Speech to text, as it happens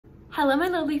Hello my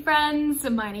lovely friends,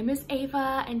 my name is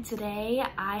Ava and today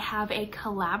I have a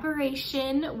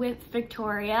collaboration with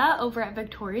Victoria over at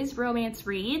Victoria's Romance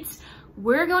Reads.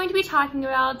 We're going to be talking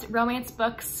about romance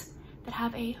books that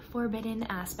have a forbidden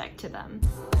aspect to them.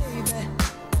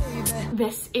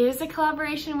 This is a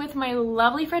collaboration with my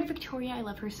lovely friend Victoria. I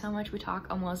love her so much. We talk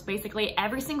almost basically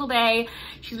every single day.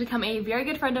 She's become a very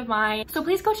good friend of mine. So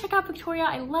please go check out Victoria.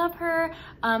 I love her.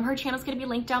 Her channel is going to be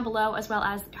linked down below as well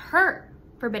as her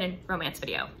forbidden romance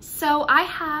video. So I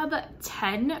have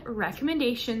 10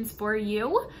 recommendations for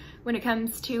you when it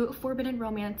comes to forbidden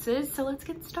romances. So let's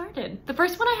get started. The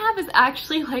first one I have is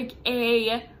actually like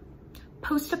a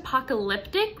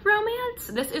post-apocalyptic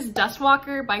romance. This is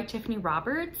Dustwalker by Tiffany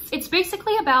Roberts. It's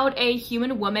basically about a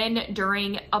human woman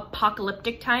during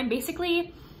apocalyptic time.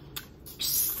 Basically,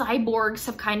 cyborgs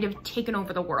have kind of taken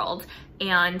over the world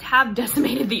and have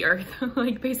decimated the earth,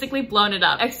 like basically blown it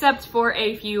up, except for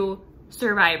a few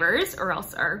survivors, or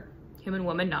else our human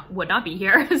woman would not be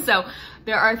here. So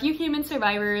there are a few human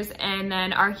survivors, and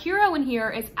then our hero in here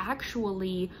is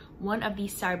actually one of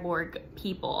these cyborg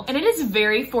people. And it is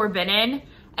very forbidden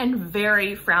and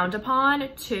very frowned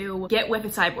upon to get with a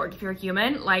cyborg if you're a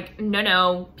human. Like,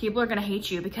 no, people are gonna hate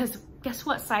you because guess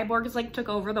what? Cyborgs like took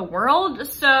over the world,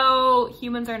 so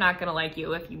humans are not gonna like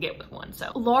you if you get with one.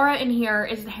 So Laura in here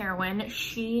is the heroine.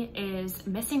 She is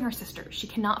missing her sister. She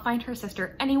cannot find her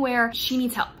sister anywhere. She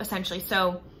needs help essentially.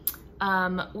 So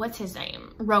what's his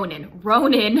name? Ronan.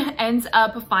 Ronan ends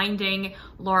up finding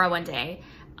Laura one day.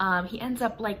 He ends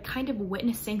up like kind of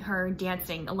witnessing her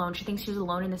dancing alone. She thinks she's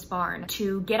alone in this barn.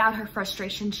 To get out her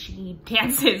frustration, she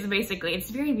dances basically.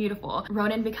 It's very beautiful.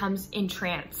 Ronan becomes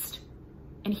entranced.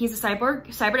 And he's a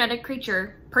cybernetic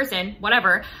creature, person,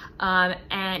 whatever. And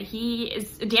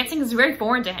dancing is very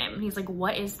foreign to him. He's like,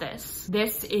 what is this?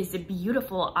 This is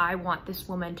beautiful. I want this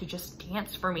woman to just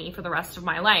dance for me for the rest of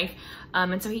my life.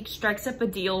 And so he strikes up a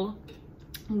deal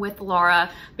with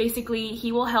Laura. Basically,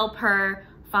 he will help her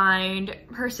find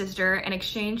her sister. In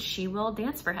exchange, she will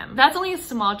dance for him. That's only a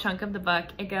small chunk of the book.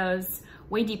 It goes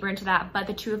way deeper into that, but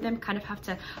the two of them kind of have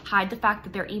to hide the fact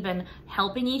that they're even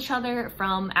helping each other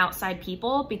from outside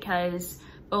people, because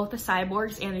both the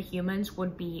cyborgs and the humans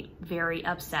would be very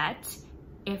upset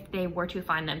if they were to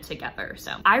find them together.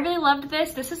 So I really loved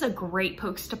this. This is a great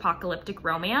post-apocalyptic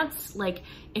romance. Like,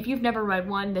 if you've never read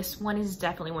one, this one is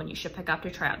definitely one you should pick up to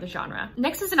try out the genre.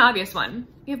 Next is an obvious one.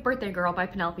 We have Birthday Girl by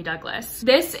Penelope Douglas.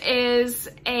 This is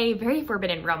a very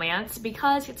forbidden romance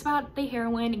because it's about the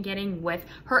heroine getting with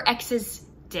her ex's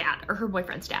dad, or her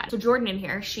boyfriend's dad. So Jordan in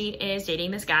here, she is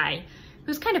dating this guy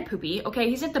who's kind of poopy.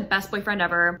 Okay, he's not the best boyfriend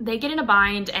ever. They get in a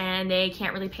bind and they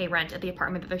can't really pay rent at the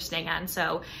apartment that they're staying at. And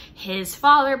so his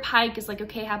father, Pike, is like,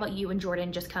 okay, how about you and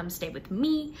Jordan just come stay with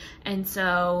me? And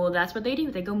so that's what they do.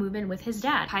 They go move in with his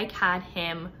dad. Pike had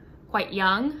him quite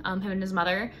young. Him and his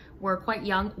mother were quite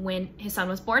young when his son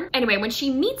was born. Anyway, when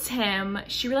she meets him,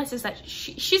 she realizes that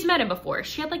she's met him before.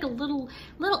 She had like a little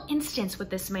instance with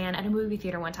this man at a movie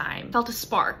theater one time. Felt a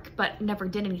spark, but never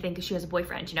did anything because she has a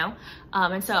boyfriend, you know?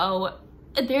 And so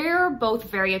they're both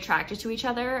very attracted to each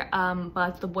other,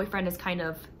 but the boyfriend is kind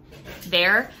of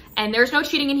there. And there's no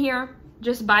cheating in here,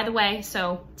 just by the way,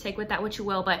 so take with that what you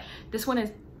will, but this one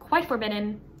is quite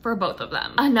forbidden for both of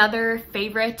them. Another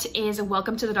favorite is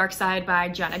Welcome to the Dark Side by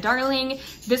Gianna Darling.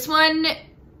 This one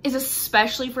is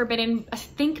especially forbidden, I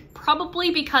think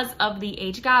probably because of the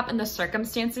age gap and the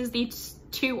circumstances these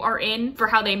two are in for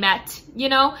how they met, you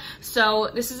know?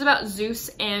 So this is about Zeus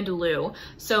and Lou.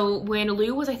 So when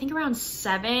Lou was, I think, around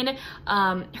 7, her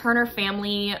and her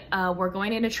family were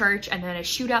going into church, and then a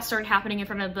shootout started happening in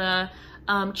front of the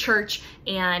church,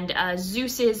 and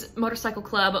Zeus's motorcycle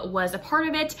club was a part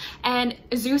of it, and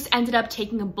Zeus ended up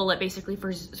taking a bullet basically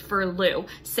for Lou,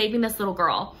 saving this little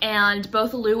girl. And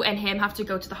both Lou and him have to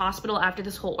go to the hospital after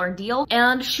this whole ordeal,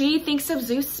 and she thinks of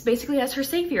Zeus basically as her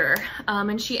savior,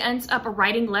 and she ends up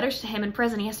writing letters to him in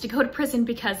prison. He has to go to prison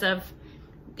because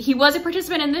he was a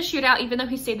participant in this shootout. Even though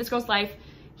he saved this girl's life,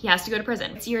 he has to go to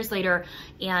prison. It's years later,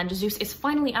 and Zeus is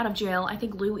finally out of jail. I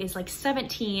think Lou is like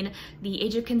 17. The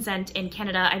age of consent in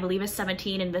Canada, I believe, is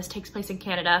 17, and this takes place in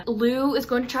Canada. Lou is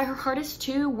going to try her hardest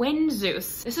to win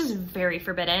Zeus. This is very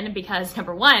forbidden because,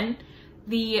 number one,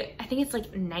 I think it's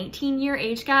like 19-year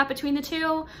age gap between the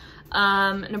two.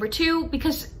 Number two,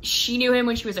 because she knew him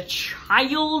when she was a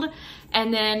child.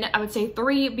 And then I would say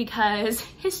 3, because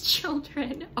his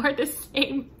children are the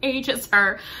same age as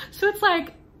her. So it's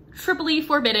like triply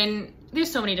forbidden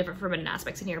there's so many different forbidden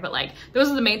aspects in here, but like those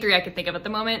are the main 3 I could think of at the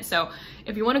moment. So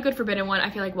if you want a good forbidden one, I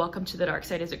feel like Welcome to the Dark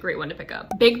Side is a great one to pick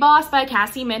up. Big Boss by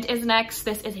Cassie Mint is next.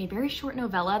 This is a very short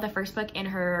novella, the first book in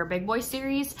her Big Boy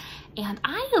series, and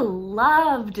I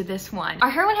loved this one. Our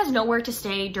heroine has nowhere to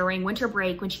stay during winter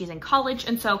break when she's in college,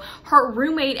 and so her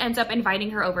roommate ends up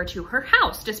inviting her over to her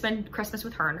house to spend Christmas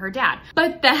with her and her dad.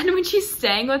 But then when she's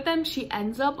staying with them, she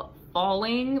ends up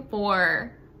falling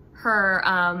for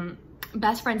her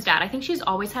best friend's dad. I think she's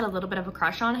always had a little bit of a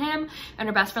crush on him, and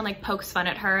her best friend like pokes fun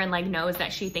at her and like knows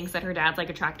that she thinks that her dad's like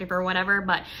attractive or whatever,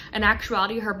 but in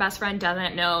actuality her best friend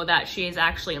doesn't know that she's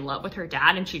actually in love with her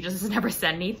dad, and she just has never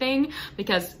said anything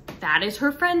because that is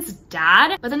her friend's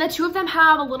dad. But then the 2 of them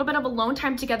have a little bit of alone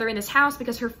time together in this house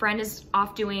because her friend is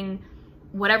off doing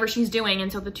whatever she's doing, and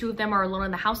so the 2 of them are alone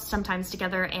in the house sometimes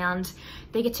together, and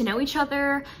they get to know each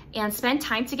other and spend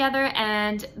time together,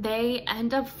 and they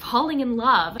end up falling in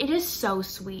love. It is so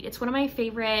sweet. It's one of my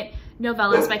favorite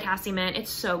novellas by Cassie Mint. It's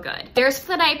so good. Theirs for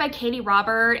the Night by Katie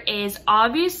Robert is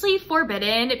obviously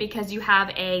forbidden because you have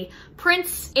a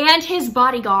prince and his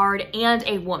bodyguard and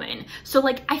a woman. So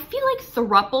like I feel like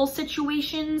throuple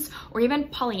situations or even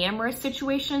polyamorous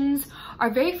situations are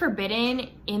very forbidden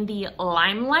in the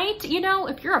limelight. You know,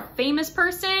 if you're a famous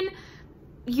person,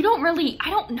 you don't really, I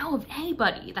don't know of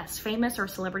anybody that's famous or a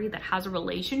celebrity that has a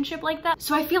relationship like that.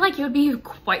 So I feel like it would be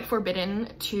quite forbidden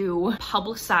to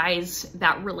publicize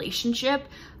that relationship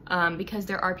because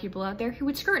there are people out there who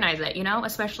would scrutinize it, you know,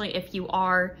 especially if you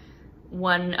are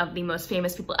one of the most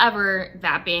famous people ever,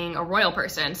 that being a royal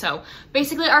person. So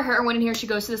basically our heroine in here, she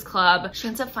goes to this club, she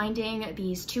ends up finding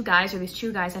these 2 guys, or these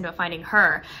 2 guys end up finding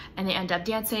her, and they end up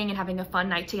dancing and having a fun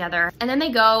night together. And then they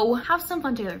go have some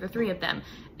fun together, the 3 of them,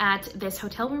 at this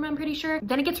hotel room, I'm pretty sure.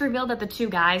 Then it gets revealed that the 2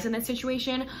 guys in this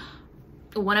situation,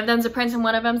 one of them's a prince and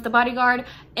one of them's the bodyguard,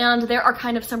 and there are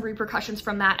kind of some repercussions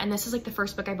from that. And this is like the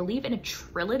first book, I believe, in a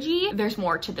trilogy. There's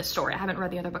more to this story. I haven't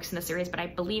read the other books in the series, but I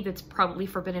believe it's probably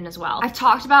forbidden as well. I've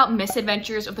talked about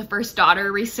Misadventures of the First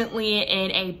Daughter recently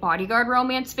in a bodyguard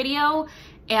romance video,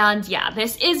 and yeah,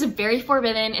 this is very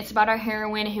forbidden. It's about our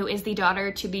heroine who is the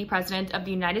daughter to the President of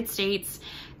the United States,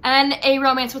 and a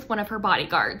romance with one of her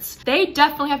bodyguards. They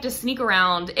definitely have to sneak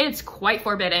around. It's quite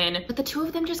forbidden, but the 2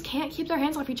 of them just can't keep their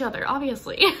hands off each other,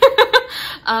 obviously.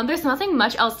 There's nothing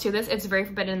much else to this. It's very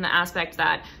forbidden in the aspect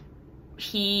that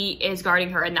he is guarding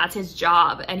her and that's his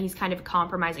job, and he's kind of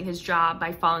compromising his job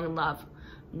by falling in love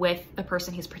with the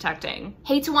person he's protecting.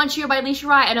 Hate to Want You by Alicia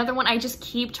Rai, another one I just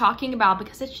keep talking about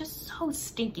because it's just so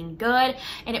stinking good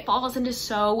and it falls into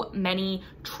so many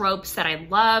tropes that I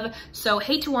love. So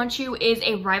Hate to Want You is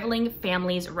a rivaling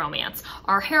families romance.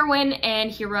 Our heroine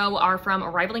and hero are from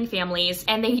rivaling families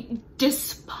and they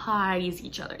despise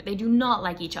each other. They do not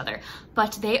like each other,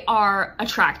 but they are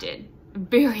attracted,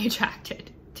 very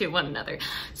attracted to one another.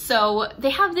 So they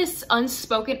have this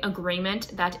unspoken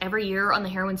agreement that every year on the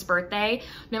heroine's birthday,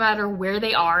 no matter where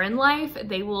they are in life,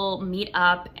 they will meet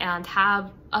up and have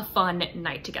a fun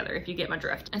night together, if you get my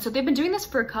drift. And so they've been doing this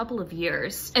for a couple of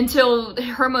years until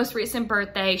her most recent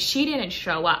birthday. She didn't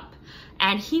show up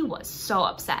and he was so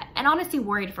upset and honestly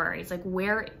worried for her. He's like,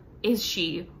 where is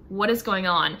she? What is going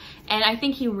on? And I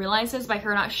think he realizes by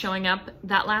her not showing up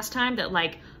that last time that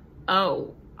like,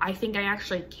 oh, I think I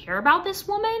actually care about this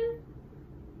woman,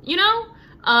 you know?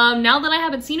 Now that I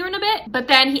haven't seen her in a bit. But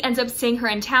then he ends up seeing her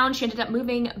in town. She ended up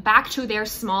moving back to their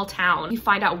small town. You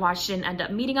find out why she didn't end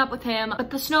up meeting up with him, but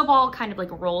the snowball kind of like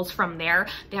rolls from there.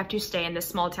 They have to stay in this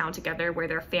small town together where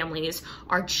their families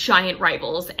are giant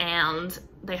rivals and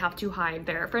they have to hide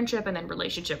their friendship and then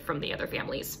relationship from the other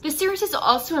families. This series is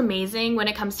also amazing when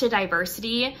it comes to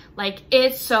diversity. Like,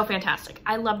 it's so fantastic.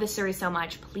 I love this series so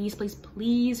much. Please, please,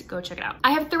 please go check it out.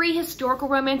 I have 3 historical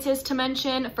romances to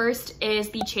mention. First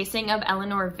is The Chasing of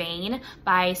Eleanor Vane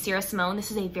by Sarah Simone. This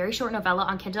is a very short novella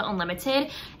on Kindle Unlimited,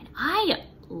 and I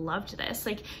loved this.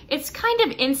 Like, it's kind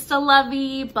of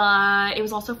insta-lovey, but it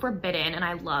was also forbidden, and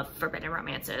I love forbidden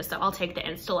romances, so I'll take the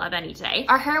insta-love any day.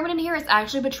 Our heroine in here is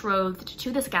actually betrothed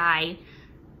to this guy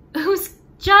who's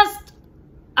just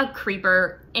a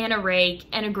creeper and a rake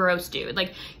and a gross dude.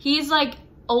 Like, he's like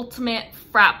ultimate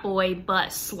frat boy but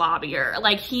slobbier.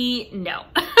 Like, no.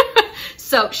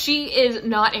 So she is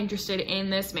not interested in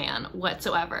this man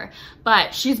whatsoever,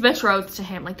 but she's betrothed to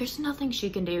him. Like, there's nothing she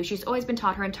can do. She's always been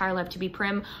taught her entire life to be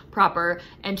prim, proper,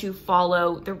 and to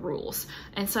follow the rules.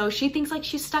 And so she thinks like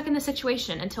she's stuck in this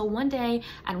situation until one day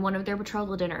at one of their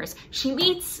betrothal dinners, she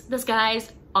meets this guy's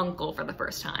uncle for the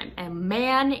first time, and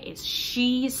man, is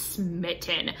she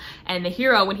smitten. And the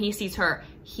hero, when he sees her,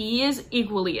 he is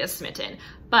equally as smitten,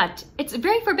 but it's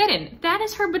very forbidden. That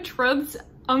is her betrothed's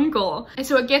uncle. And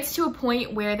so it gets to a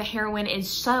point where the heroine is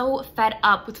so fed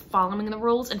up with following the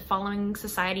rules and following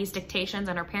society's dictations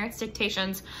and her parents'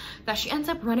 dictations that she ends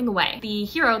up running away. The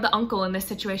hero, the uncle in this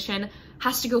situation,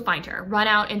 has to go find her, run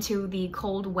out into the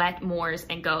cold, wet moors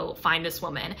and go find this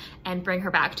woman and bring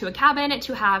her back to a cabin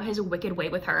to have his wicked way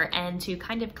with her and to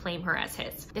kind of claim her as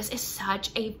his. This is such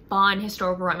a fun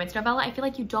historical romance novella. I feel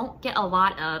like you don't get a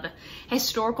lot of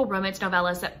historical romance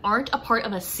novellas that aren't a part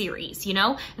of a series, you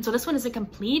know? And so this one is a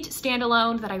complete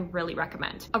standalone that I really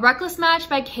recommend. A Reckless Match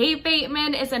by Kate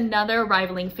Bateman is another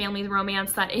rivaling family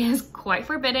romance that is quite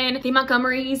forbidden. The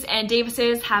Montgomerys and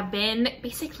Davises have been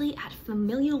basically at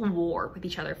familial war with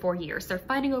each other for years. They're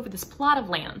fighting over this plot of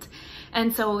land.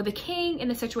 And so the king in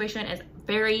the situation is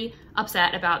very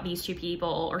upset about these two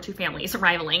people or two families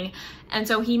rivaling. And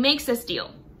so he makes this deal,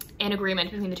 an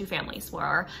agreement between the two families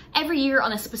where every year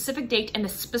on a specific date and a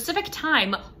specific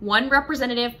time, one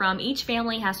representative from each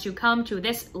family has to come to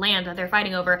this land that they're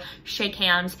fighting over, shake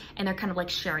hands, and they're kind of like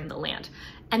sharing the land.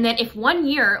 And then if one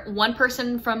year, one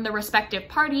person from the respective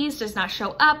parties does not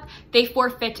show up, they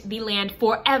forfeit the land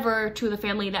forever to the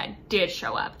family that did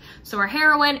show up. So our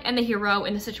heroine and the hero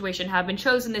in the situation have been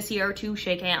chosen this year to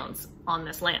shake hands on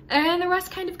this land. And the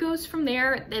rest kind of goes from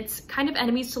there. It's kind of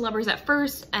enemies to lovers at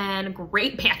first and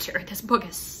great banter. This book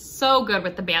is so good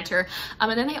with the banter.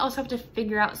 And then they also have to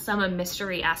figure out some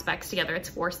mystery aspects together. It's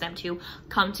forced them to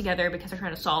come together because they're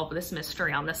trying to solve this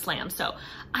mystery on this land. So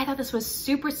I thought this was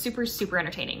super, super, super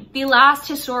entertaining. The last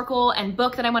historical and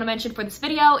book that I want to mention for this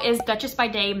video is Duchess by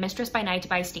Day, Mistress by Night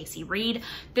by Stacey Reid.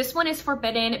 This one is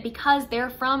forbidden because they're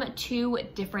from two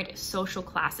different social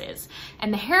classes.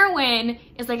 And the heroine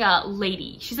is like a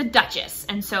lady. She's a duchess.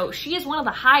 And so she is one of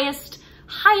the highest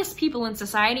people in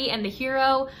society, and the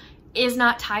hero is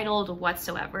not titled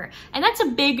whatsoever. And that's a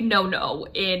big no-no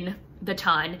in the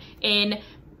ton in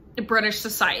British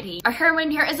society. Our heroine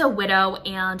here is a widow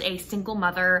and a single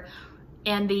mother,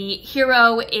 and the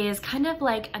hero is kind of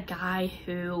like a guy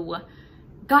who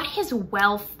got his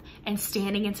wealth and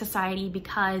standing in society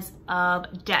because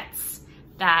of debts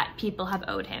that people have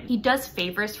owed him. He does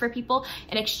favors for people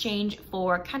in exchange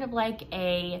for kind of like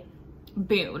a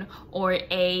boon or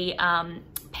a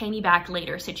pay me back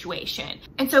later situation.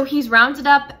 And so he's rounded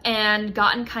up and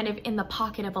gotten kind of in the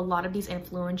pocket of a lot of these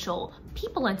influential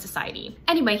people in society.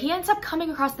 Anyway, he ends up coming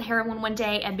across the heroine one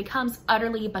day and becomes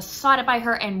utterly besotted by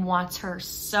her and wants her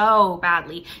so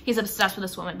badly. He's obsessed with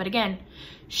this woman, but again,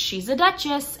 she's a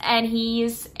duchess and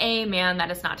he's a man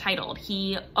that is not titled.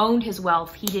 He owned his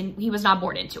wealth. He was not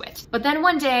born into it. But then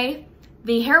one day,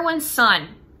 the heroine's son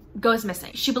goes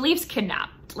missing. She believes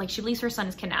kidnapped. Like, she believes her son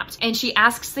is kidnapped, and she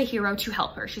asks the hero to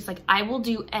help her. She's like, I will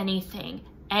do anything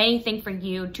for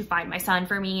you to find my son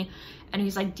for me. And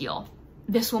he's like, deal.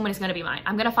 This woman is gonna be mine.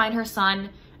 I'm gonna find her son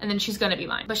and then she's gonna be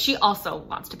mine. But she also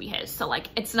wants to be his. So like,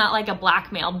 it's not like a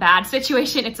blackmail bad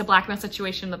situation. It's a blackmail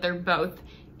situation that they're both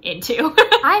into.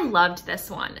 I loved this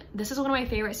one. This is one of my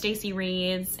favorite Stacey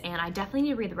Reid's, and I definitely need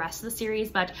to read the rest of the series,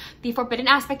 but the forbidden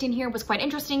aspect in here was quite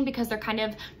interesting because they're kind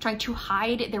of trying to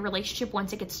hide their relationship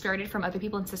once it gets started from other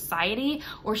people in society,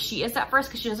 or she is at first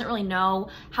because she doesn't really know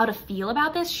how to feel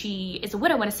about this. She is a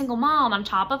widow and a single mom on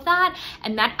top of that,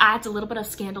 and that adds a little bit of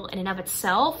scandal in and of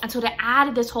itself. And so to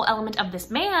add this whole element of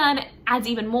this man adds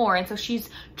even more, and so she's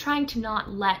trying to not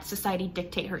let society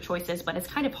dictate her choices, but it's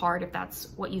kind of hard if that's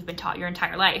what you've been taught your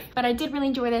entire life. But I did really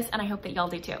enjoy this, and I hope that y'all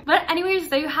do too. But anyways,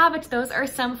 there you have it. Those are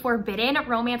some forbidden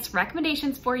romance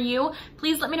recommendations for you.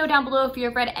 Please let me know down below if you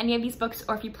have read any of these books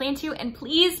or if you plan to, and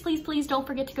please, please, please don't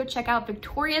forget to go check out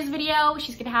Victoria's video.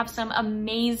 She's gonna have some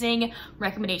amazing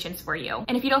recommendations for you.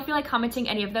 And if you don't feel like commenting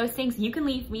any of those things, you can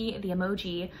leave me the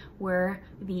emoji where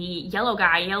the yellow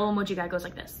emoji guy goes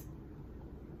like this.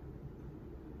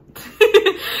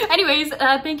 Anyways,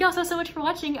 thank y'all so much for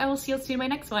watching. I will see you soon in my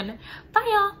next one. Bye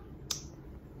y'all.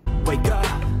 Wake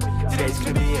up, today's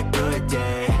gonna be a good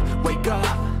day. Wake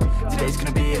up, today's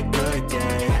gonna be a good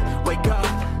day. Wake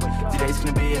up, today's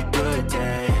gonna be a good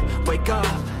day. Wake up,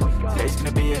 today's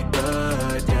gonna be a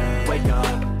good day. Wake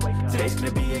up, today's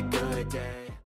gonna be